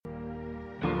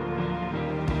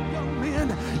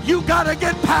You got to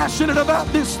get passionate about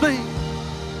this thing.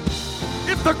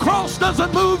 If the cross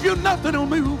doesn't move you, nothing will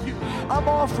move you. I'm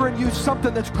offering you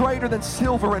something that's greater than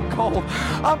silver and gold.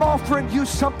 I'm offering you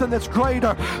something that's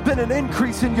greater than an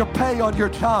increase in your pay on your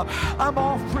job. I'm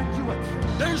offering you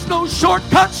There's no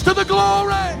shortcuts to the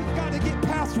glory. We've got to get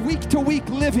past week-to-week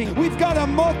living. We've got to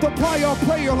multiply our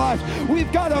prayer life.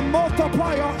 We've got to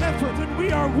multiply our effort. And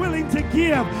we are willing to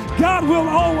give. God will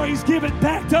always give it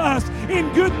back to us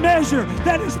in good measure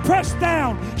that is pressed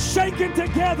down, shaken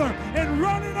together, and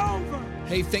running over.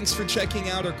 Hey, thanks for checking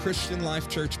out our Christian Life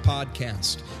Church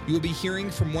podcast. You will be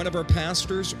hearing from one of our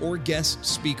pastors or guest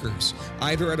speakers,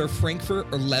 either at our Frankfort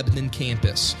or Lebanon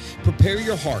campus. Prepare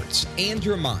your hearts and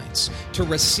your minds to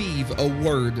receive a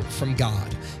word from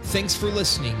God. Thanks for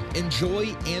listening.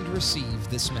 Enjoy and receive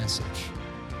this message.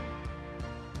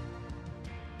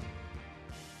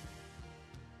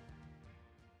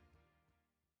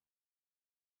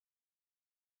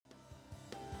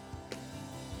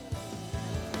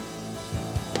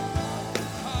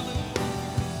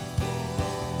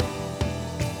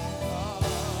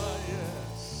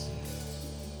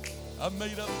 I've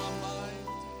made up my mind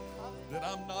that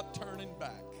I'm not turning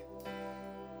back.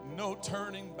 No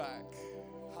turning back.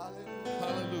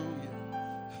 Hallelujah.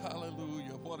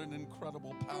 Hallelujah. What an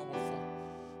incredible, powerful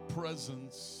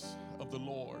presence of the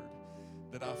Lord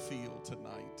that I feel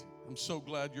tonight. I'm so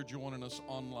glad you're joining us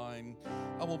online.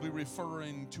 I will be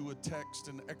referring to a text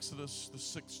in Exodus, the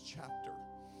 6th chapter.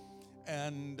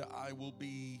 And I will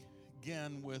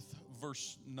begin with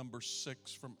verse number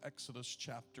 6 from Exodus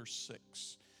chapter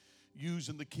 6.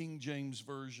 Using the King James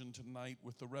Version tonight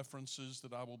with the references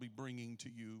that I will be bringing to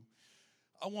you.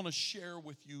 I want to share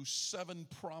with you 7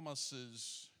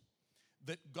 promises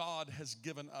that God has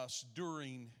given us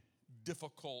during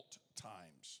difficult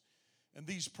times. And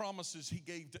these promises he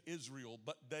gave to Israel,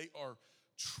 but they are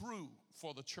true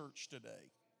for the church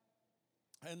today.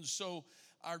 And so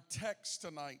our text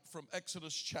tonight from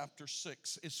Exodus chapter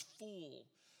 6 is full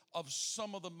of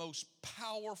some of the most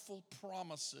powerful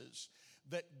promises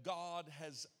that God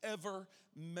has ever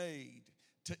made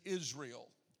to Israel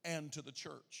and to the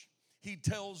church. He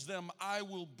tells them, I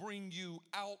will bring you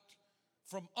out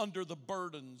from under the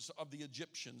burdens of the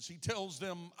Egyptians. He tells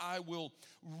them, I will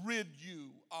rid you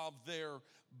of their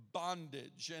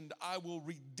bondage and I will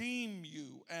redeem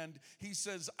you. And he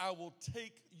says, I will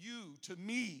take you to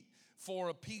me for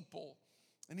a people.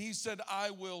 And he said, I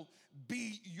will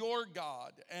be your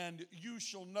God and you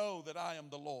shall know that I am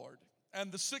the Lord. And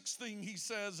the 6th thing he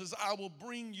says is, I will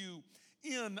bring you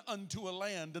in unto a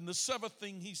land. And the 7th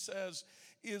thing he says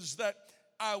is that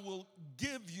I will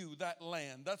give you that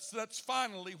land. That's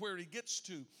finally where he gets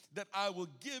to, that I will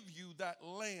give you that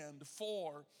land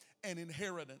for an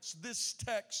inheritance. This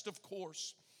text, of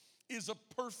course, is a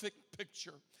perfect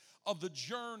picture of the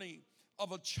journey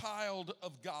of a child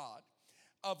of God,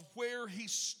 of where he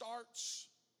starts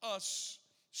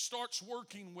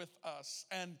working with us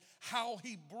and how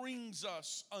he brings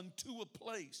us unto a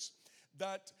place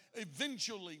that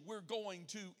eventually we're going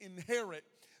to inherit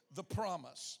the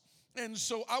promise. And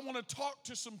so I want to talk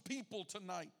to some people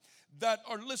tonight that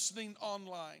are listening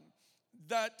online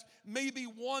that may be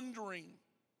wondering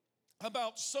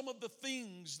about some of the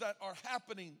things that are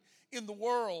happening in the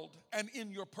world and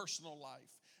in your personal life.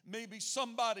 Maybe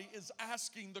somebody is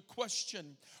asking the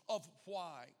question of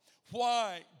why.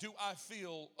 Why do I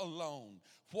feel alone?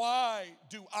 Why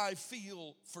do I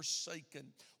feel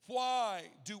forsaken? Why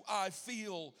do I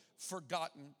feel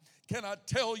forgotten? Can I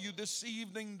tell you this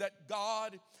evening that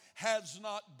God has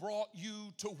not brought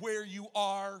you to where you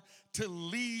are to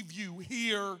leave you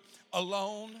here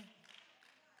alone?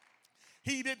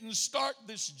 He didn't start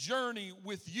this journey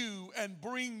with you and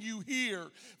bring you here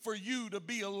for you to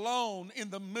be alone in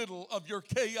the middle of your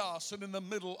chaos and in the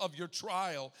middle of your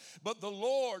trial. But the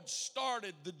Lord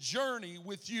started the journey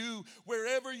with you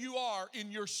wherever you are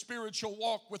in your spiritual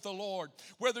walk with the Lord.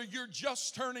 Whether you're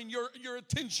just turning your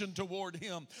attention toward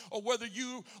him, or whether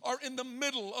you are in the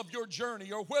middle of your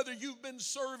journey, or whether you've been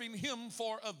serving him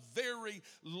for a very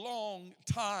long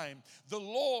time. The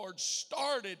Lord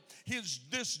started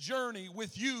this journey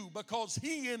with you because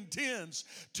he intends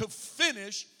to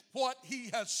finish what he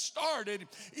has started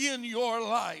in your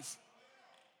life.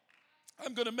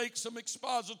 I'm going to make some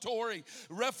expository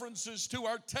references to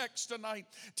our text tonight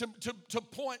to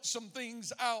point some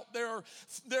things out. There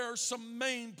are some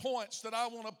main points that I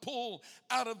want to pull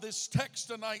out of this text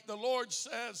tonight. The Lord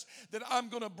says that I'm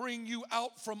going to bring you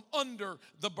out from under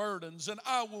the burdens, and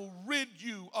I will rid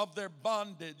you of their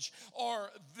bondage or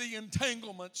the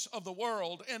entanglements of the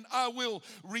world, and I will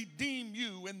redeem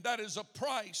you, and that is a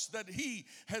price that He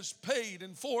has paid.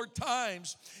 And 4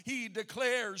 times He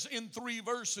declares in 3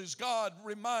 verses, God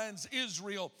reminds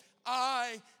Israel,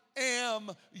 I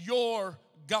am your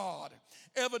God.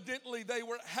 Evidently, they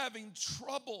were having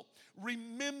trouble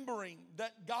remembering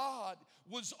that God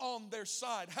was on their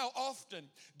side. How often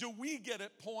do we get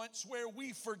at points where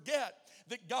we forget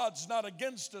that God's not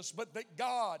against us, but that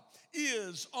God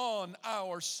is on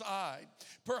our side?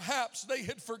 Perhaps they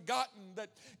had forgotten that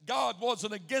God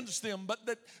wasn't against them, but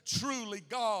that truly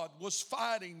God was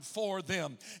fighting for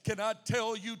them. Can I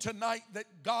tell you tonight that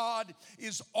God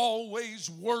is always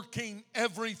working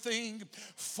everything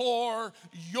for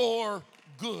your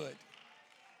good?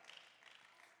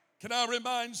 Can I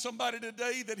remind somebody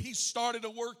today that He started a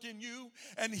work in you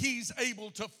and He's able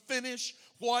to finish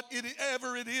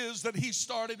whatever it is that He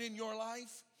started in your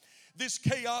life? This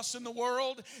chaos in the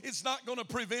world is not going to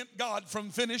prevent God from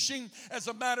finishing. As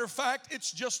a matter of fact,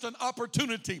 it's just an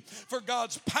opportunity for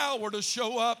God's power to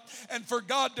show up and for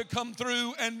God to come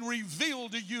through and reveal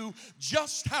to you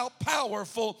just how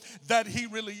powerful that He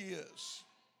really is.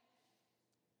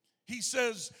 He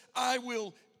says, I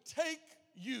will take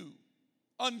you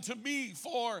unto me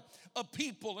for a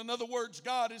people. In other words,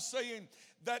 God is saying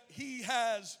that He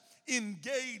has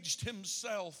engaged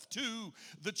Himself to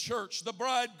the church. The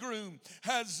bridegroom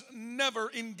has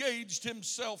never engaged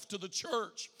himself to the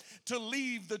church to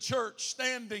leave the church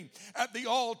standing at the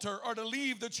altar or to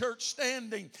leave the church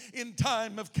standing in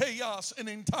time of chaos and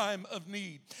in time of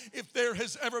need. If there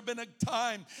has ever been a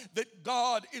time that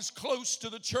God is close to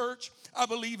the church, I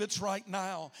believe it's right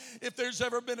now. If there's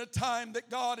ever been a time that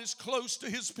God is close to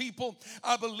His people,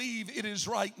 I believe it is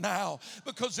right now.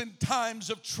 Because in times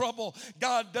of trouble,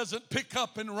 God doesn't pick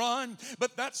up and run,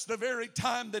 but that's the very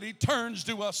time that He turns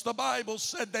to us. The Bible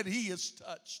said that He is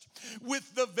touched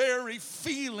with the very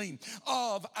feeling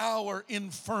of our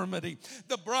infirmity.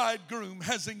 The bridegroom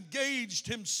has engaged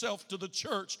himself to the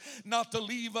church, not to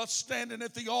leave us standing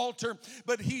at the altar,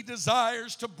 but He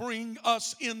desires to bring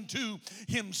us into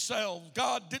Himself.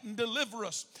 God didn't deliver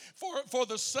us for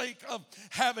the sake of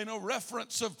having a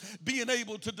reference of being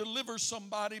able to deliver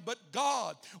somebody, but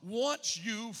God wants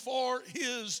you for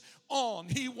His own.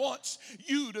 He wants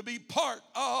you to be part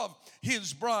of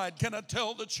His bride. Can I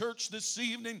tell the church this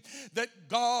evening that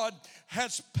God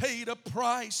has paid a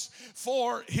price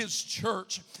for His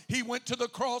church? He went to the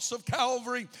cross of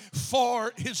Calvary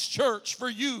for His church, for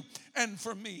you and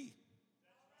for me.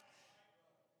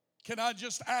 Can I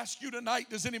just ask you tonight,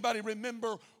 does anybody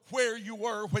remember where you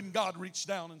were when God reached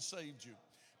down and saved you?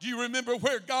 Do you remember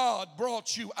where God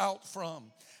brought you out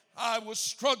from? I was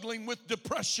struggling with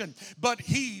depression, but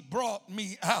He brought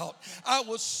me out. I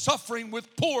was suffering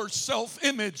with poor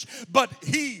self-image, but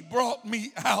He brought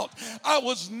me out. I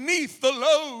was neath the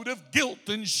load of guilt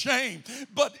and shame,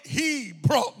 but He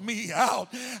brought me out.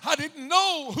 I didn't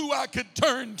know who I could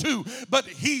turn to, but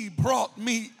He brought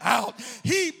me out.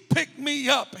 He picked me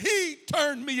up. He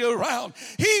turned me around.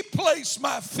 He placed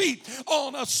my feet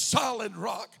on a solid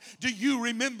rock. Do you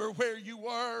remember where you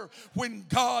were when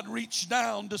God reached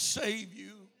down to save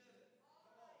you?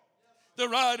 The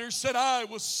writer said, I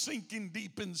was sinking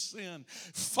deep in sin,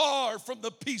 far from the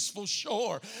peaceful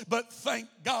shore. But thank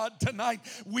God tonight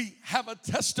we have a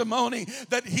testimony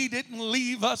that He didn't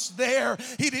leave us there.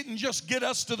 He didn't just get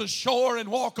us to the shore and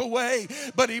walk away,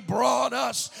 but He brought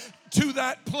us to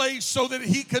that place so that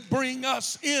He could bring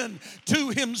us in to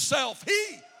Himself.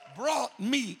 He brought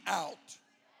me out.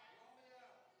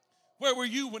 Where were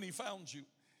you when He found you?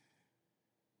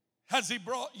 Has He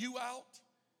brought you out?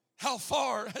 How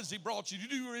far has He brought you?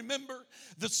 Do you remember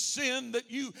the sin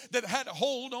that had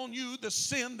hold on you, the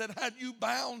sin that had you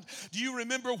bound? Do you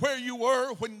remember where you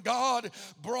were when God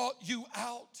brought you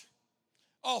out?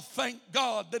 Oh, thank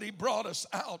God that He brought us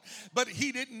out. But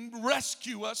He didn't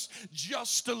rescue us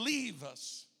just to leave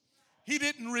us. He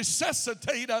didn't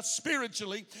resuscitate us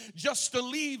spiritually just to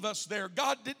leave us there.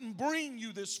 God didn't bring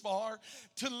you this far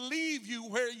to leave you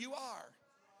where you are.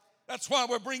 That's why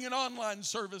we're bringing online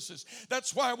services.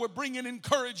 That's why we're bringing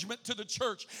encouragement to the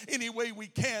church any way we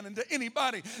can, and to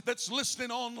anybody that's listening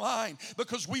online,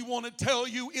 because we want to tell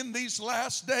you in these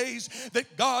last days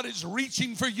that God is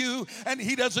reaching for you, and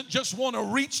He doesn't just want to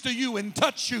reach to you and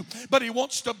touch you, but He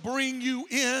wants to bring you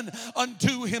in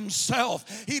unto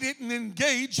Himself. He didn't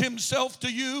engage Himself to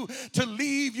you to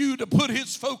leave you to put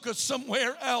His focus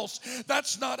somewhere else.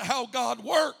 That's not how God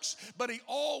works, but He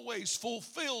always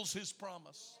fulfills His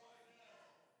promise.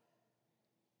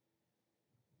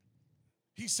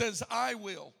 He says, I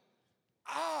will.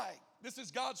 This is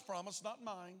God's promise, not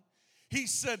mine. He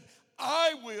said,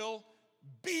 I will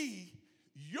be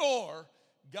your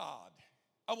God.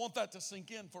 I want that to sink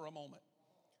in for a moment.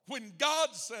 When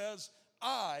God says,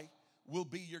 I will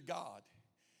be your God.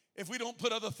 If we don't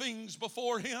put other things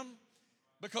before Him,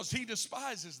 because He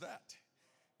despises that.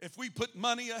 If we put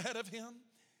money ahead of Him,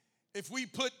 if we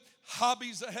put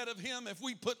hobbies ahead of Him, if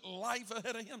we put life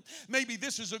ahead of Him, maybe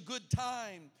this is a good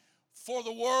time for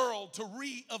the world to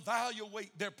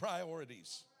reevaluate their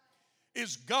priorities.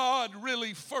 Is God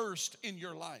really first in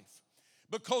your life?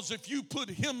 Because if you put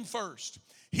Him first,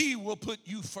 He will put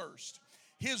you first.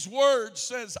 His word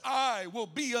says, I will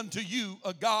be unto you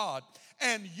a God,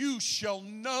 and you shall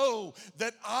know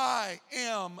that I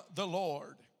am the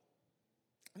Lord.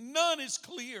 None is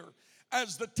clear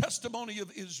as the testimony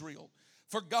of Israel.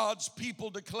 For God's people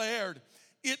declared,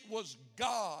 it was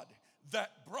God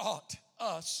that brought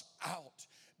us out.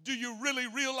 Do you really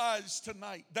realize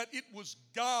tonight that it was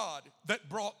God that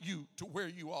brought you to where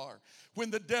you are?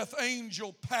 When the death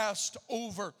angel passed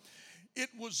over, it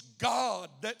was God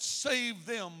that saved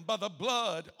them by the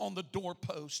blood on the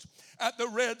doorpost. At the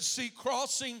Red Sea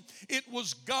crossing, it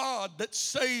was God that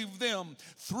saved them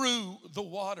through the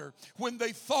water. When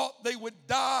they thought they would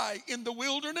die in the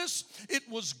wilderness, it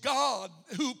was God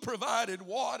who provided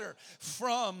water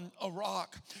from a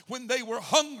rock. When they were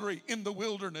hungry in the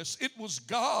wilderness, it was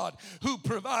God who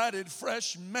provided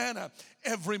fresh manna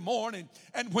every morning.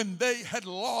 And when they had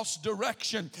lost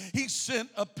direction, He sent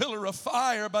a pillar of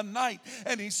fire by night,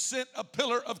 and He sent a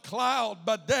pillar of cloud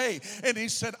by day, and He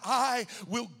said, I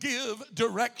will give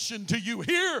direction to you.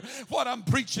 Hear what I'm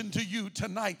preaching to you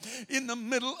tonight. In the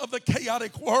middle of the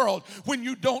chaotic world, when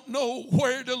you don't know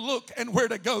where to look and where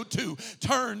to go to,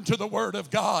 turn to the Word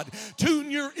of God. Tune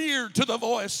your ear to the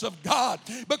voice of God,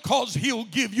 because He'll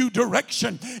give you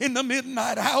direction in the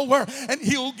midnight hour, and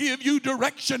He'll give you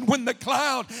direction when the cloud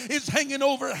is hanging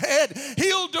overhead.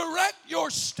 He'll direct your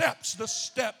steps. The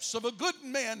steps of a good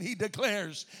man, He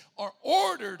declares, are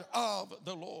ordered of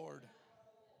the Lord.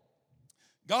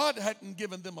 God hadn't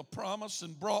given them a promise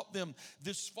and brought them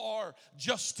this far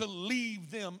just to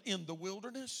leave them in the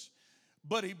wilderness,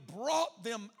 but He brought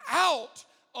them out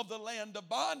of the land of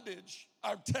bondage,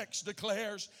 our text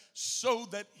declares, so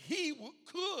that He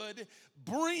could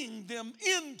bring them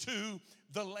into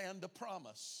the land of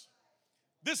promise.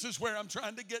 This is where I'm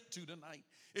trying to get to tonight.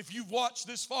 If you've watched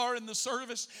this far in the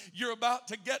service, you're about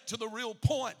to get to the real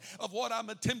point of what I'm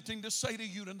attempting to say to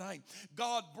you tonight.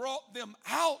 God brought them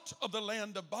out of the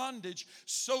land of bondage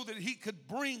so that He could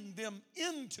bring them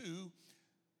into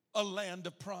a land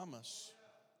of promise.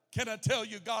 Can I tell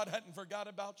you, God hadn't forgot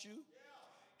about you?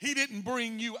 He didn't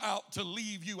bring you out to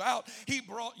leave you out. He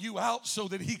brought you out so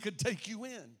that He could take you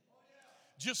in.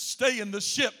 Just stay in the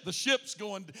ship. The ship's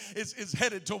is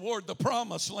headed toward the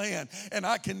promised land. And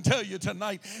I can tell you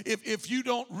tonight, if you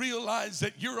don't realize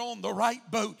that you're on the right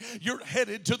boat, you're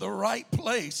headed to the right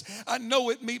place. I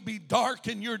know it may be dark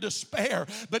in your despair,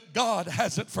 but God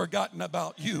hasn't forgotten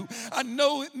about you. I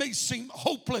know it may seem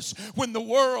hopeless when the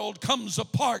world comes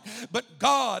apart, but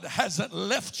God hasn't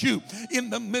left you in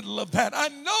the middle of that. I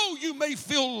know you may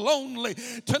feel lonely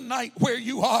tonight where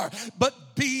you are, but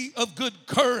be of good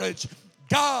courage.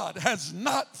 God has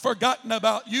not forgotten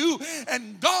about you,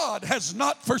 and God has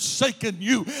not forsaken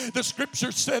you. The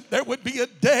scripture said there would be a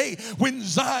day when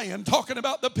Zion, talking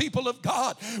about the people of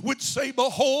God, would say,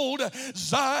 behold,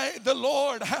 the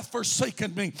Lord hath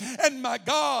forsaken me, and my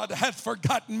God hath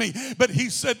forgotten me. But He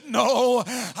said, no,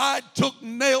 I took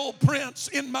nail prints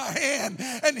in my hand,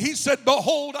 and He said,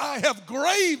 behold, I have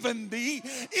graven thee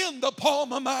in the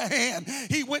palm of my hand.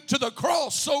 He went to the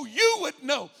cross so you would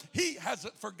know He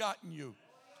hasn't forgotten you,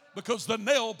 because the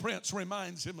nail prints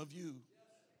reminds Him of you.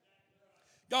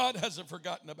 God hasn't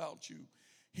forgotten about you.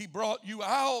 He brought you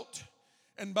out,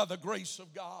 and by the grace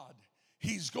of God,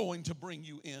 He's going to bring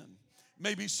you in.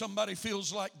 Maybe somebody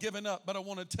feels like giving up, but I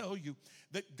want to tell you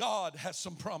that God has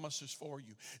some promises for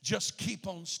you. Just keep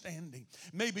on standing.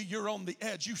 Maybe you're on the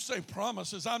edge. You say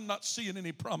promises. I'm not seeing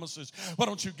any promises. Why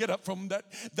don't you get up from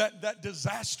that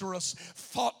disastrous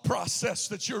thought process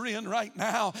that you're in right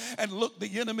now and look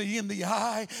the enemy in the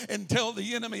eye and tell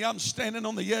the enemy, I'm standing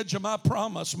on the edge of my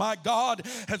promise. My God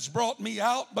has brought me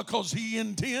out because he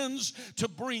intends to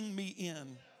bring me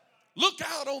in. Look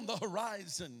out on the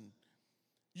horizon.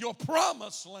 Your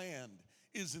promised land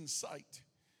is in sight.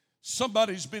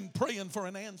 Somebody's been praying for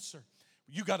an answer.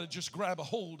 You got to just grab a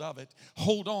hold of it.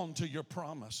 Hold on to your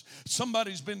promise.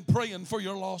 Somebody's been praying for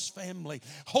your lost family.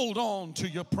 Hold on to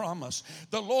your promise.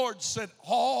 The Lord said,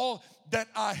 all that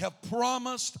I have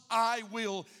promised, I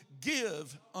will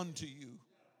give unto you.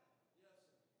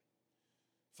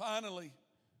 Finally,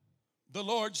 the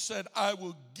Lord said, I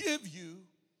will give you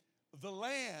the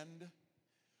land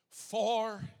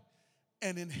for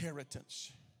an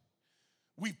inheritance.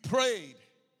 We prayed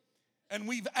and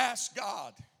we've asked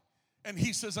God, and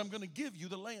he says, I'm going to give you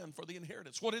the land for the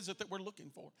inheritance. What is it that we're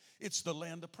looking for? It's the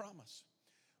land of promise.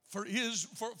 For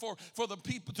the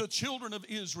people, the children of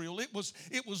Israel, it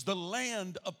was the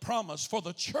land of promise. For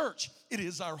the church, it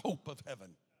is our hope of heaven.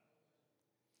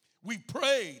 We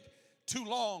prayed too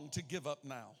long to give up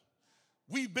now.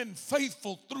 We've been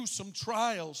faithful through some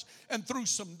trials and through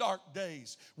some dark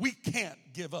days. We can't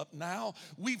give up now.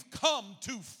 We've come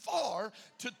too far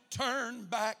to turn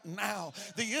back now.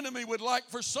 The enemy would like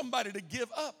for somebody to give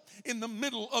up in the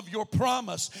middle of your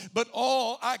promise. But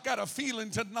I got a feeling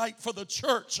tonight for the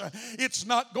church, it's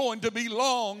not going to be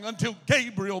long until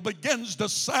Gabriel begins to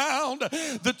sound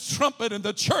the trumpet and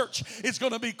the church is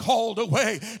going to be called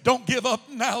away. Don't give up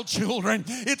now, children.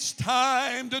 It's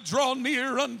time to draw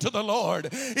near unto the Lord.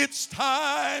 It's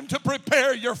time to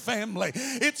prepare your family.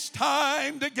 It's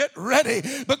time to get ready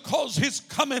because his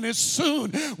coming is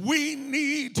soon. We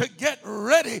need to get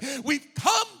ready. We've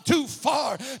come too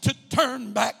far to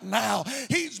turn back now.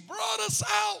 He's brought us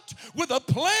out with a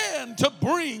plan to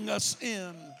bring us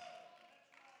in.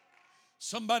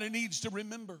 Somebody needs to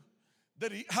remember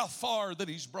that how far that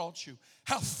he's brought you.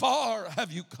 How far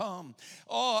have you come?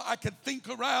 Oh, I could think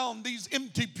around these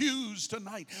empty pews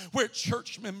tonight where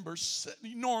church members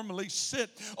normally sit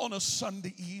on a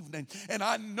Sunday evening. And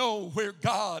I know where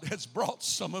God has brought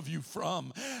some of you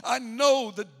from. I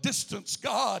know the distance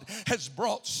God has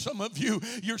brought some of you.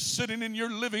 You're sitting in your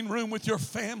living room with your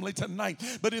family tonight.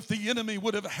 But if the enemy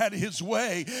would have had his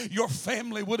way, your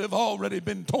family would have already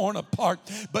been torn apart.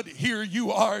 But here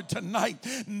you are tonight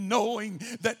knowing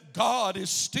that God is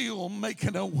still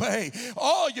making a way.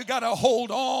 Oh, you got to hold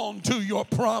on to your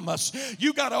promise.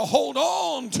 You got to hold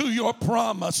on to your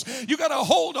promise. You got to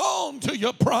hold on to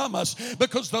your promise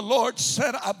because the Lord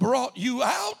said, I brought you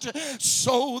out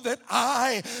so that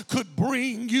I could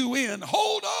bring you in.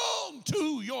 Hold on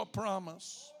to your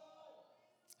promise.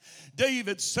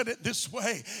 David said it this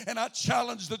way, and I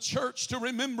challenge the church to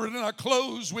remember it, and I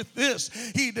close with this.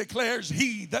 He declares,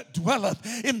 he that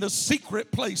dwelleth in the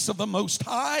secret place of the Most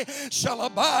High shall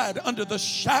abide under the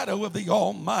shadow of the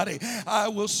Almighty. I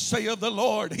will say of the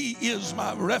Lord, he is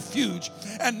my refuge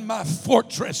and my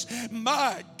fortress,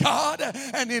 my God,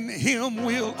 and in him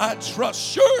will I trust.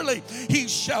 Surely he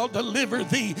shall deliver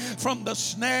thee from the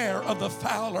snare of the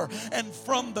fowler and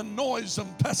from the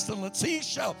noisome pestilence. He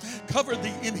shall cover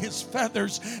thee in his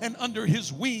feathers, and under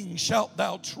his wings shalt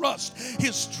thou trust.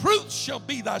 His truth shall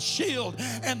be thy shield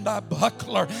and thy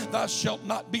buckler. Thou shalt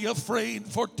not be afraid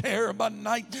for terror by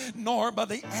night, nor by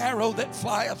the arrow that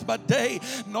flieth by day,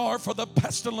 nor for the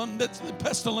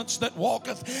pestilence that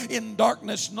walketh in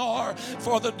darkness, nor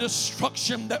for the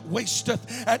destruction that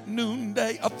wasteth at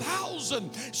noonday.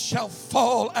 1,000 shall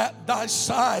fall at thy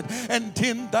side, and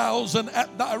 10,000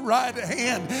 at thy right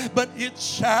hand, but it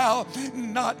shall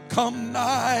not come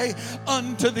nigh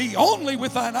unto thee. Only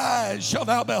with thine eyes shalt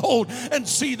thou behold and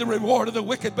see the reward of the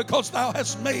wicked, because thou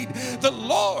hast made the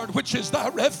Lord, which is thy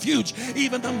refuge,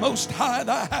 even the Most High,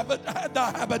 thy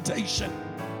habitation.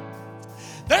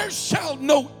 There shall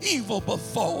no evil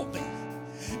befall thee,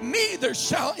 neither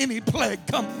shall any plague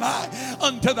come nigh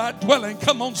unto thy dwelling.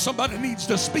 Come on, somebody needs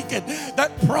to speak it.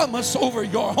 That promise over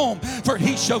your home. For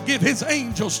he shall give his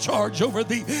angels charge over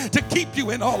thee to keep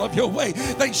you in all of your way.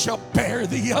 They shall bear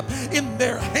thee up in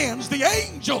their hands. The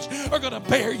angels are going to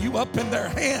bear you up in their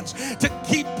hands to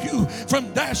keep you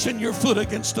from dashing your foot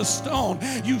against a stone.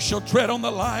 You shall tread on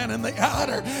the lion and the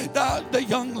adder, the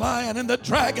young lion and the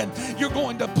dragon. You're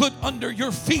going to put under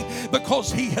your feet,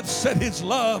 because he hath set his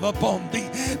love upon thee.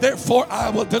 Therefore I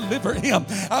will deliver him.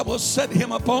 I will set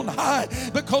him upon high,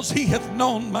 because he hath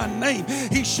known my name.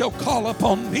 He shall call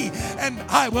upon me, and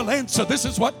I will answer. This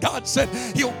is what God said.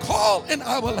 He'll call, and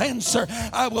I will answer.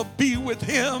 I will be with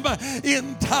him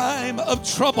in time of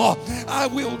trouble. I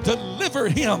will deliver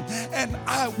him, and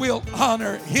I will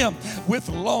honor him. With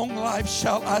long life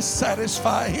shall I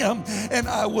satisfy him, and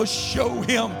I will show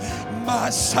him my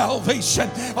salvation.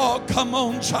 Oh, come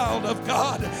on, child of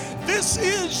God. This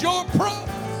is your promise.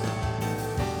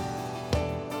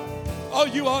 Oh,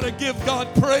 you ought to give God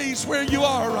praise where you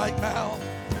are right now,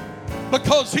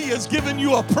 because he has given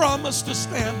you a promise to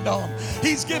stand on.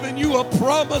 He's given you a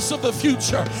promise of the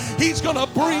future. He's going to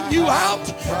bring you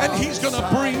out, and he's going to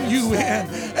bring you in.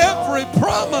 Every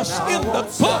promise in the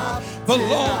book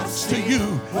belongs to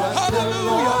you.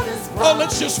 Hallelujah. Oh,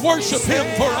 let's just worship him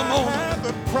for a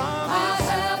moment. I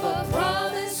have a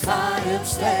promise I am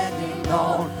standing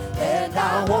on, and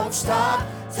I won't stop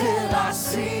till I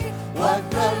see what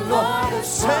the Lord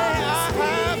has promised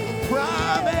me.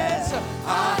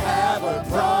 I have a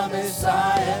promise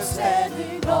I am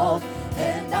standing on,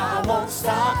 and I won't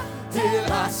stop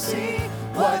till I see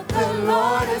what the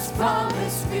Lord has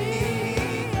promised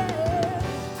me.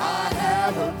 I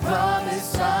have a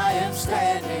promise I am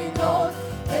standing on,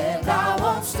 and I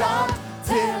won't stop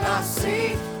till I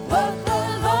see what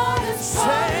the Lord has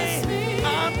promised me.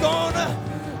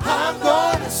 I'm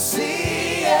gonna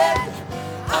see it.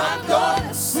 I'm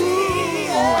gonna see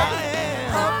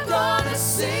it. I'm gonna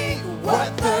see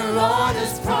what the Lord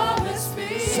has promised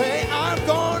me. Say, I'm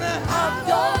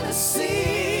gonna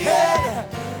see it.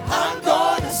 I'm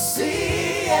gonna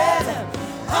see it.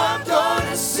 I'm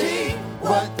gonna see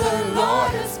what the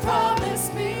Lord has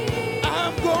promised me.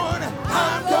 I'm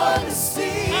gonna see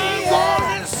it.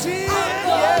 I'm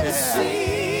gonna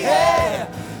see it.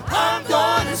 I'm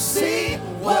gonna see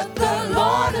what the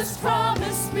Lord has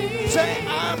promised me. Say,